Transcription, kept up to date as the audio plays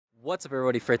What's up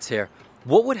everybody, Fritz here.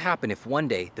 What would happen if one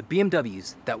day the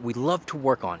BMWs that we love to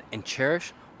work on and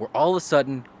cherish were all of a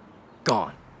sudden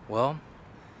gone? Well,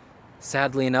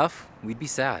 sadly enough, we'd be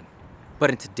sad.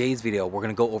 But in today's video, we're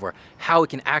gonna go over how we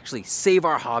can actually save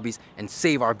our hobbies and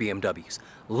save our BMWs.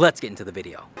 Let's get into the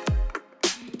video.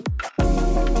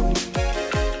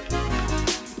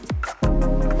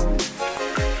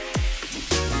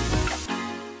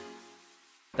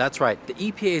 That's right, the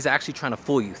EPA is actually trying to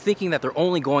fool you, thinking that they're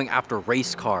only going after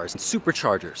race cars and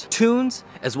superchargers, tunes,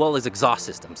 as well as exhaust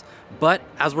systems. But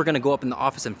as we're gonna go up in the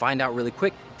office and find out really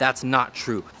quick, that's not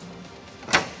true.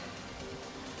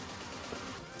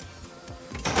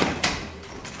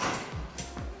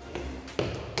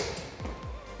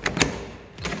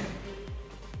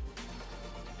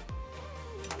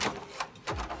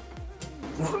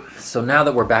 So now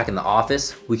that we're back in the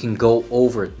office, we can go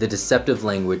over the deceptive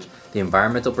language the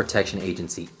Environmental Protection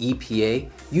Agency, EPA,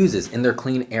 uses in their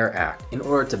Clean Air Act in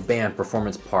order to ban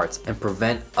performance parts and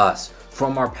prevent us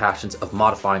from our passions of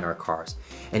modifying our cars.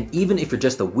 And even if you're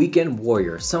just a weekend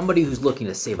warrior, somebody who's looking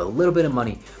to save a little bit of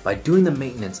money by doing the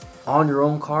maintenance on your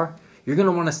own car, you're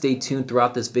gonna wanna stay tuned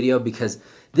throughout this video because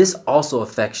this also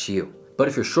affects you. But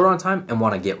if you're short on time and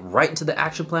wanna get right into the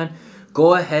action plan,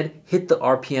 go ahead, hit the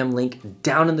RPM link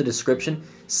down in the description,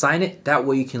 sign it, that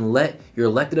way you can let your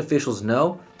elected officials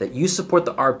know that you support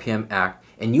the RPM Act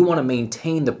and you want to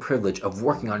maintain the privilege of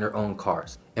working on your own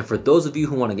cars. And for those of you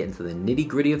who want to get into the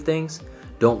nitty-gritty of things,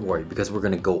 don't worry because we're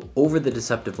going to go over the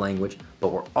deceptive language, but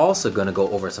we're also going to go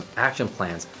over some action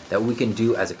plans that we can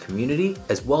do as a community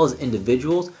as well as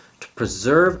individuals to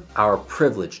preserve our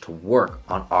privilege to work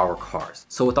on our cars.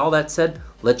 So with all that said,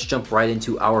 let's jump right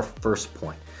into our first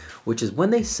point, which is when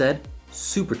they said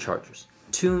superchargers,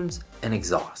 tunes, and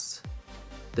exhausts.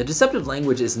 The deceptive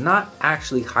language is not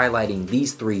actually highlighting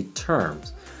these three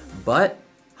terms, but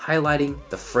highlighting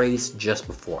the phrase just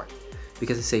before it,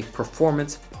 because they say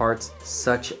performance parts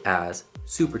such as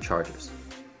superchargers,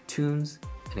 tunes,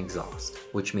 and exhaust,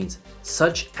 which means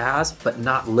such as but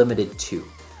not limited to,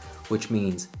 which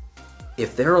means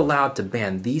if they're allowed to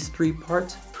ban these three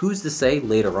parts, who's to say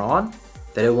later on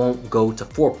that it won't go to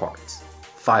 4 parts,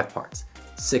 5 parts,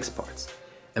 6 parts,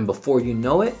 and before you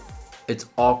know it, it's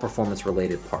all performance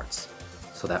related parts.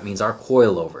 So that means our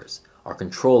coilovers, our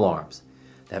control arms,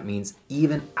 that means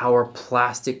even our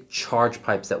plastic charge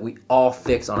pipes that we all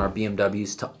fix on our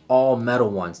BMWs to all metal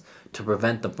ones to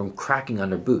prevent them from cracking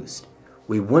under boost.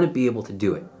 We wouldn't be able to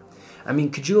do it. I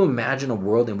mean, could you imagine a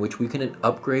world in which we can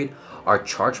upgrade our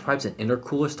charge pipes and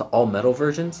intercoolers to all metal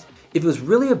versions? If it was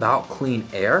really about clean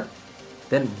air,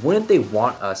 then wouldn't they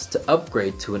want us to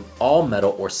upgrade to an all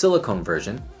metal or silicone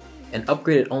version and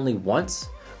upgrade it only once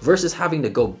versus having to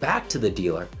go back to the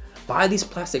dealer, buy these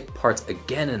plastic parts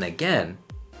again and again,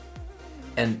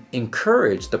 and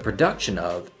encourage the production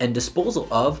of and disposal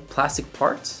of plastic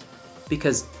parts?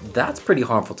 Because that's pretty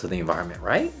harmful to the environment,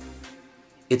 right?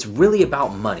 It's really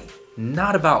about money,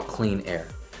 not about clean air.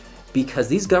 Because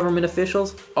these government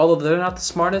officials, although they're not the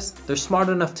smartest, they're smart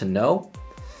enough to know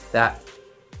that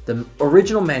the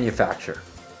original manufacturer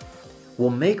will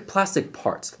make plastic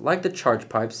parts like the charge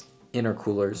pipes,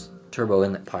 intercoolers, turbo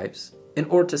inlet pipes in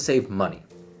order to save money.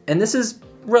 And this is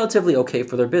relatively okay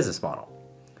for their business model.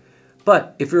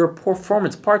 But if you're a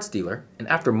performance parts dealer, an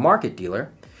aftermarket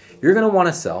dealer, you're going to want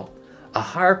to sell a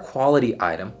higher quality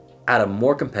item at a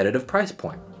more competitive price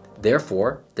point.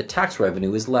 Therefore, the tax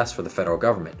revenue is less for the federal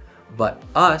government. But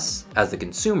us, as the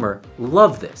consumer,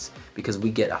 love this because we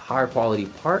get a higher quality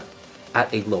part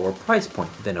at a lower price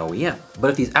point than OEM.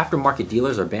 But if these aftermarket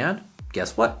dealers are banned,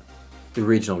 guess what? The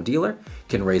regional dealer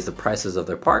can raise the prices of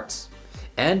their parts,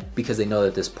 and because they know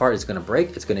that this part is going to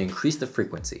break, it's going to increase the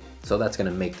frequency. So that's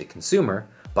going to make the consumer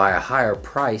buy a higher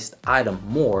priced item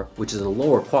more, which is a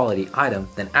lower quality item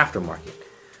than aftermarket.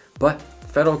 But the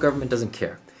federal government doesn't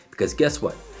care because guess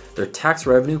what? Their tax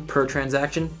revenue per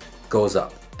transaction goes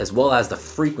up, as well as the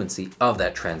frequency of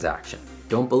that transaction.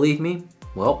 Don't believe me?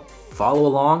 Well, follow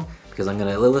along because I'm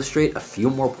going to illustrate a few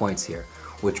more points here,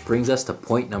 which brings us to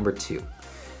point number 2.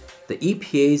 The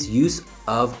EPA's use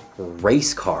of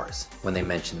race cars when they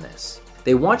mention this.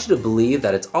 They want you to believe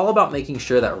that it's all about making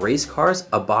sure that race cars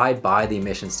abide by the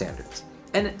emission standards.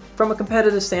 And from a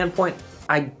competitive standpoint,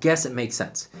 I guess it makes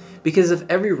sense. Because if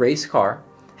every race car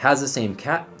has the same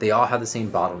cat, they all have the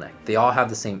same bottleneck, they all have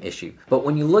the same issue. But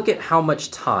when you look at how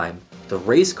much time the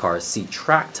race cars see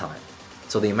track time,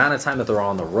 so the amount of time that they're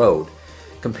on the road,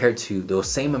 compared to those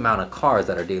same amount of cars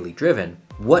that are daily driven,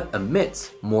 what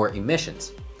emits more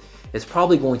emissions? It's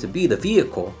probably going to be the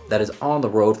vehicle that is on the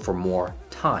road for more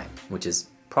time, which is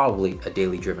probably a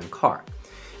daily driven car.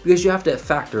 because you have to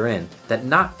factor in that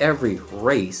not every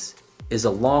race is a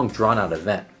long drawn out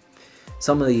event.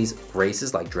 Some of these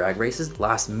races, like drag races,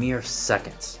 last mere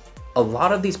seconds. A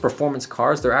lot of these performance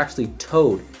cars, they're actually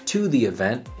towed to the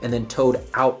event and then towed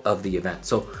out of the event.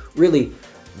 So really,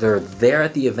 they're there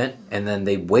at the event and then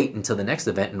they wait until the next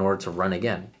event in order to run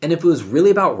again. And if it was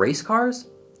really about race cars,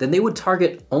 then they would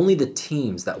target only the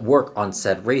teams that work on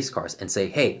said race cars and say,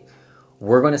 hey,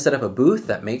 we're going to set up a booth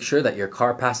that makes sure that your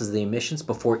car passes the emissions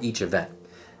before each event.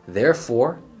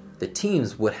 Therefore, the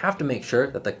teams would have to make sure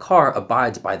that the car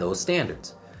abides by those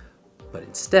standards. But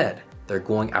instead, they're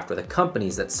going after the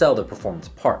companies that sell the performance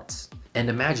parts. And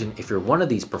imagine if you're one of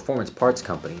these performance parts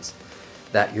companies,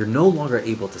 that you're no longer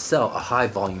able to sell a high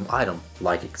volume item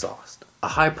like exhaust, a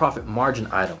high profit margin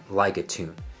item like a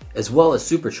tune, as well as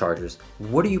superchargers.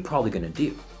 What are you probably going to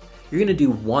do? You're going to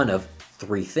do one of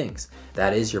three things.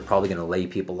 That is, you're probably going to lay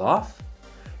people off,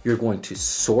 you're going to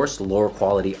source lower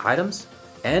quality items,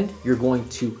 and you're going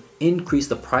to increase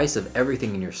the price of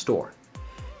everything in your store.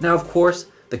 Now, of course,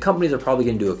 the companies are probably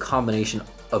going to do a combination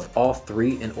of all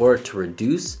three in order to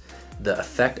reduce the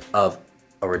effect of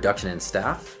a reduction in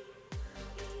staff,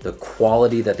 the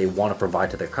quality that they want to provide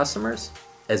to their customers,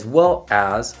 as well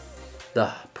as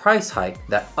the price hike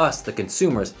that us, the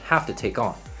consumers, have to take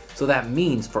on. So that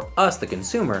means for us, the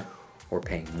consumer, we're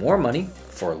paying more money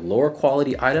for a lower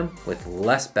quality item with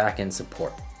less back-end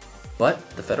support. But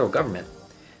the federal government,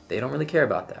 they don't really care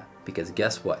about that, because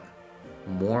guess what?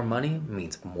 More money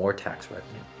means more tax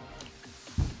revenue.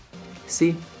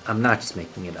 See, I'm not just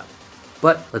making it up.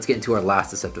 But let's get into our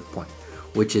last deceptive point,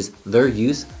 which is their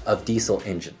use of diesel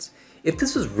engines. If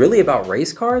this was really about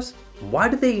race cars, why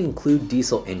do they include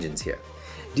diesel engines here?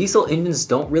 Diesel engines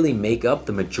don't really make up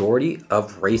the majority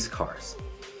of race cars.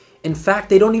 In fact,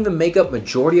 they don't even make up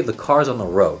majority of the cars on the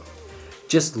road.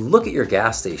 Just look at your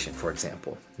gas station, for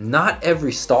example. Not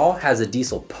every stall has a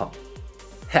diesel pump.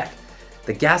 Heck,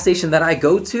 the gas station that I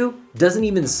go to doesn't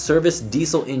even service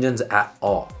diesel engines at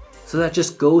all. So that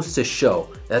just goes to show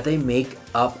that they make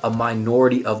up a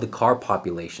minority of the car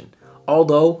population,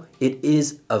 although it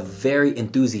is a very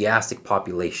enthusiastic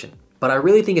population. But I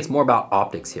really think it's more about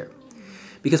optics here.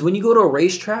 Because when you go to a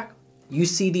racetrack, you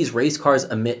see these race cars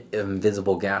emit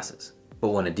invisible gases. But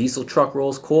when a diesel truck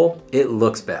rolls coal, it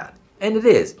looks bad. And it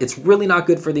is. It's really not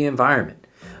good for the environment.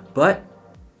 But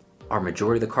are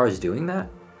majority of the cars doing that?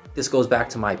 This goes back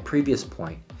to my previous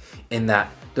point in that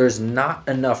there's not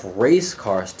enough race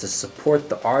cars to support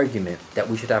the argument that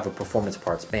we should have a performance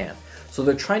parts ban. So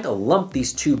they're trying to lump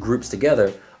these two groups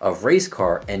together of race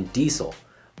car and diesel,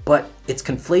 but it's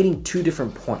conflating two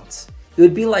different points. It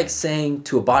would be like saying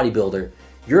to a bodybuilder,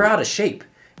 you're out of shape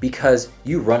because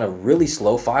you run a really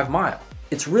slow 5 mile.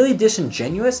 It's really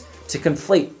disingenuous to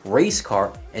conflate race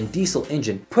car and diesel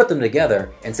engine, put them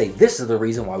together and say this is the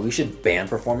reason why we should ban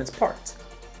performance parts.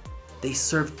 They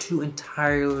serve two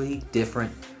entirely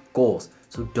different goals,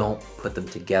 so don't put them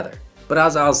together. But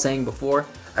as I was saying before,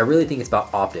 I really think it's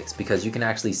about optics because you can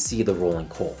actually see the rolling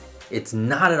coal. It's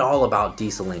not at all about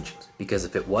diesel engines, because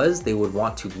if it was, they would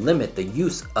want to limit the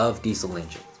use of diesel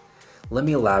engines. Let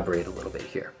me elaborate a little bit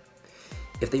here.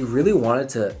 If they really wanted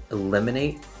to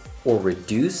eliminate or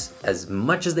reduce as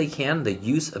much as they can the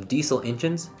use of diesel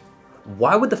engines,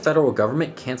 why would the federal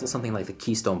government cancel something like the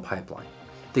Keystone Pipeline?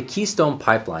 The Keystone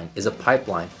Pipeline is a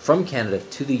pipeline from Canada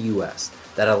to the US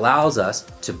that allows us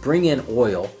to bring in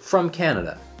oil from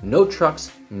Canada. No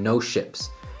trucks, no ships.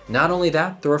 Not only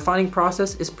that, the refining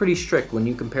process is pretty strict when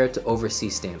you compare it to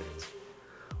overseas standards.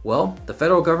 Well, the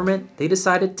federal government, they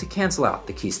decided to cancel out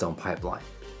the Keystone Pipeline,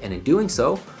 and in doing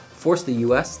so, forced the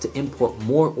US to import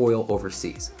more oil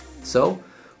overseas. So,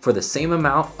 for the same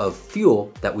amount of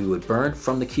fuel that we would burn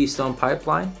from the Keystone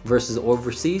Pipeline versus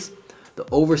overseas, the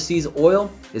overseas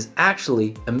oil is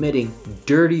actually emitting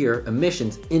dirtier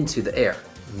emissions into the air.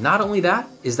 Not only that,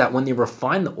 is that when they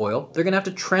refine the oil, they're gonna have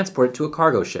to transport it to a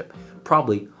cargo ship,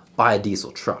 probably by a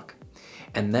diesel truck.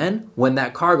 And then when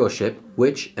that cargo ship,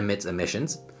 which emits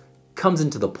emissions, comes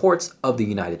into the ports of the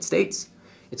United States,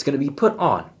 it's gonna be put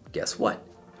on, guess what?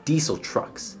 Diesel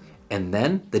trucks. And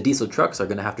then the diesel trucks are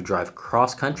gonna have to drive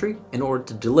cross country in order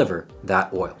to deliver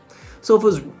that oil. So if it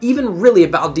was even really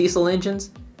about diesel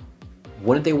engines,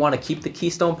 wouldn't they want to keep the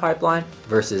Keystone Pipeline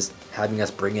versus having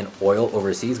us bring in oil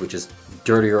overseas, which is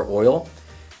dirtier oil?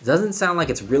 It doesn't sound like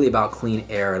it's really about clean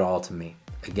air at all to me.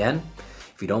 Again,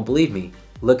 if you don't believe me,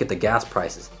 look at the gas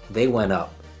prices. They went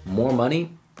up. More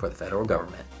money for the federal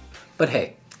government. But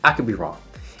hey, I could be wrong.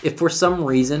 If for some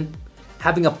reason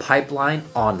having a pipeline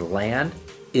on land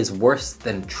is worse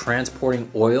than transporting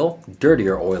oil,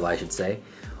 dirtier oil I should say,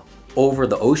 over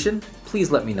the ocean,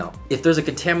 please let me know. If there's a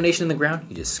contamination in the ground,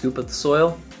 you just scoop up the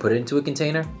soil, put it into a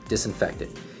container, disinfect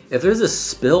it. If there's a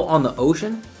spill on the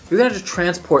ocean, you're gonna have to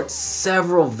transport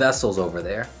several vessels over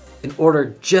there in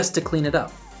order just to clean it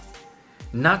up.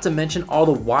 Not to mention all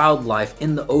the wildlife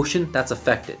in the ocean that's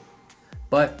affected.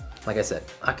 But like I said,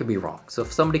 I could be wrong. So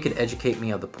if somebody could educate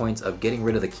me of the points of getting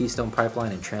rid of the Keystone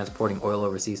Pipeline and transporting oil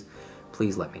overseas,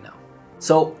 please let me know.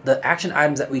 So the action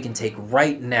items that we can take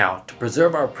right now to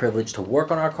preserve our privilege to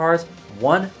work on our cars: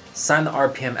 1, sign the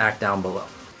RPM Act down below.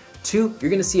 2,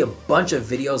 you're gonna see a bunch of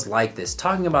videos like this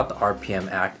talking about the RPM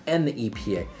Act and the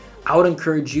EPA. I would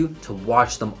encourage you to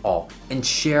watch them all and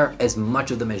share as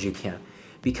much of them as you can,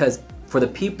 because for the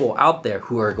people out there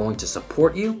who are going to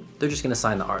support you, they're just gonna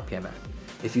sign the RPM Act.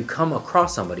 If you come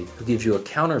across somebody who gives you a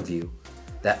counter view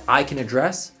that I can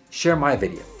address, share my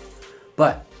video.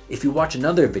 But if you watch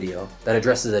another video that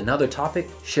addresses another topic,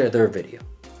 share their video.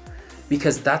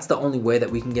 Because that's the only way that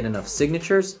we can get enough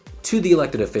signatures to the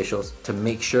elected officials to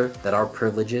make sure that our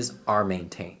privileges are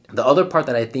maintained. The other part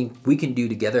that I think we can do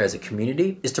together as a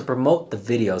community is to promote the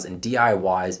videos and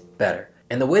DIYs better.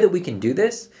 And the way that we can do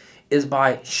this is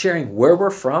by sharing where we're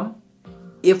from,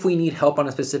 if we need help on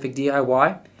a specific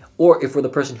DIY, or if we're the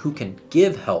person who can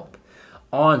give help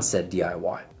on said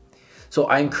DIY. So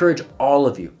I encourage all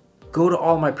of you, go to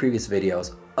all my previous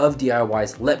videos of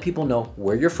DIYs, let people know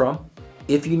where you're from,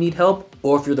 if you need help,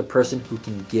 or if you're the person who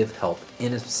can give help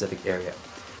in a specific area.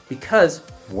 Because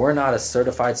we're not a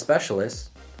certified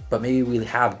specialist, but maybe we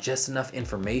have just enough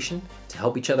information to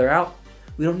help each other out.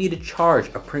 We don't need to charge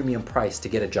a premium price to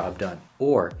get a job done.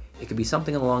 Or it could be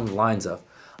something along the lines of,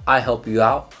 I help you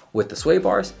out with the sway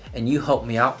bars and you help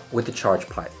me out with the charge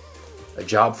pipe. A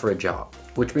job for a job.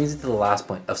 Which brings it to the last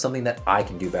point of something that I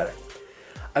can do better.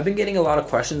 I've been getting a lot of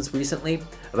questions recently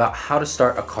about how to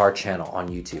start a car channel on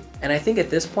YouTube. And I think at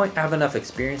this point I have enough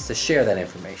experience to share that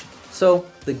information. So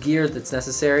the gear that's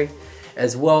necessary,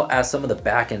 as well as some of the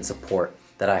back-end support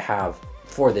that I have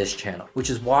for this channel. Which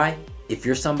is why, if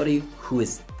you're somebody who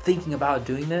is thinking about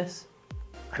doing this,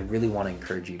 I really want to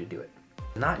encourage you to do it.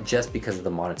 Not just because of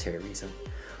the monetary reason,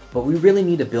 but we really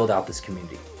need to build out this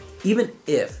community. Even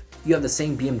if you have the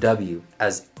same BMW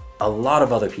as a lot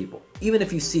of other people, even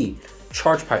if you see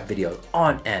charge pipe videos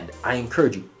on end, I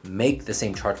encourage you, make the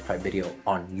same charge pipe video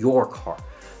on your car.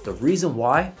 The reason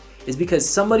why is because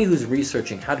somebody who's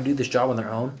researching how to do this job on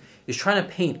their own is trying to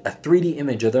paint a 3D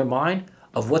image of their mind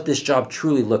of what this job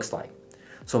truly looks like.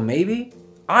 So maybe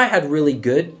I had really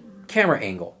good camera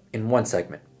angle in one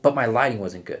segment, but my lighting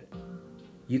wasn't good.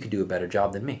 You could do a better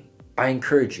job than me. I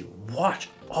encourage you, watch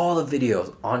all the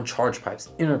videos on charge pipes,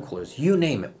 intercoolers, you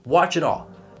name it, watch it all.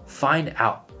 Find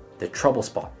out the trouble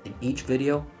spot in each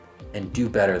video and do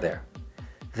better there.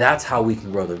 That's how we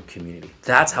can grow the community.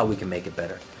 That's how we can make it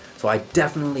better. So I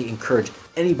definitely encourage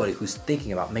anybody who's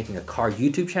thinking about making a car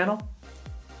YouTube channel,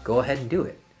 go ahead and do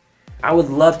it. I would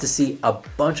love to see a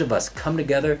bunch of us come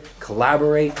together,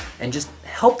 collaborate, and just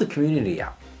help the community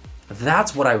out.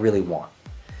 That's what I really want.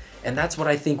 And that's what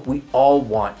I think we all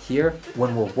want here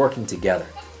when we're working together.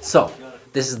 So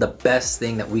this is the best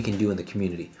thing that we can do in the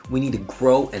community. We need to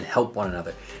grow and help one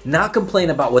another. Not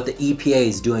complain about what the EPA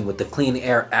is doing with the Clean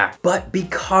Air Act, but be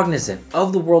cognizant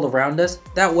of the world around us.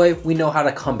 That way we know how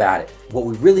to combat it. What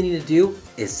we really need to do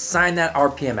is sign that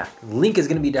RPM Act. Link is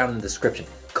gonna be down in the description.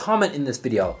 Comment in this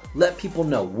video. Let people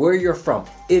know where you're from,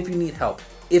 if you need help,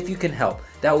 if you can help.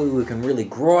 That way we can really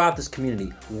grow out this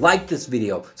community. Like this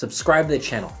video, subscribe to the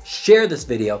channel, share this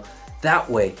video. That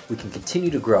way we can continue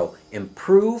to grow,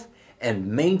 improve, and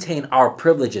maintain our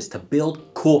privileges to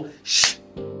build cool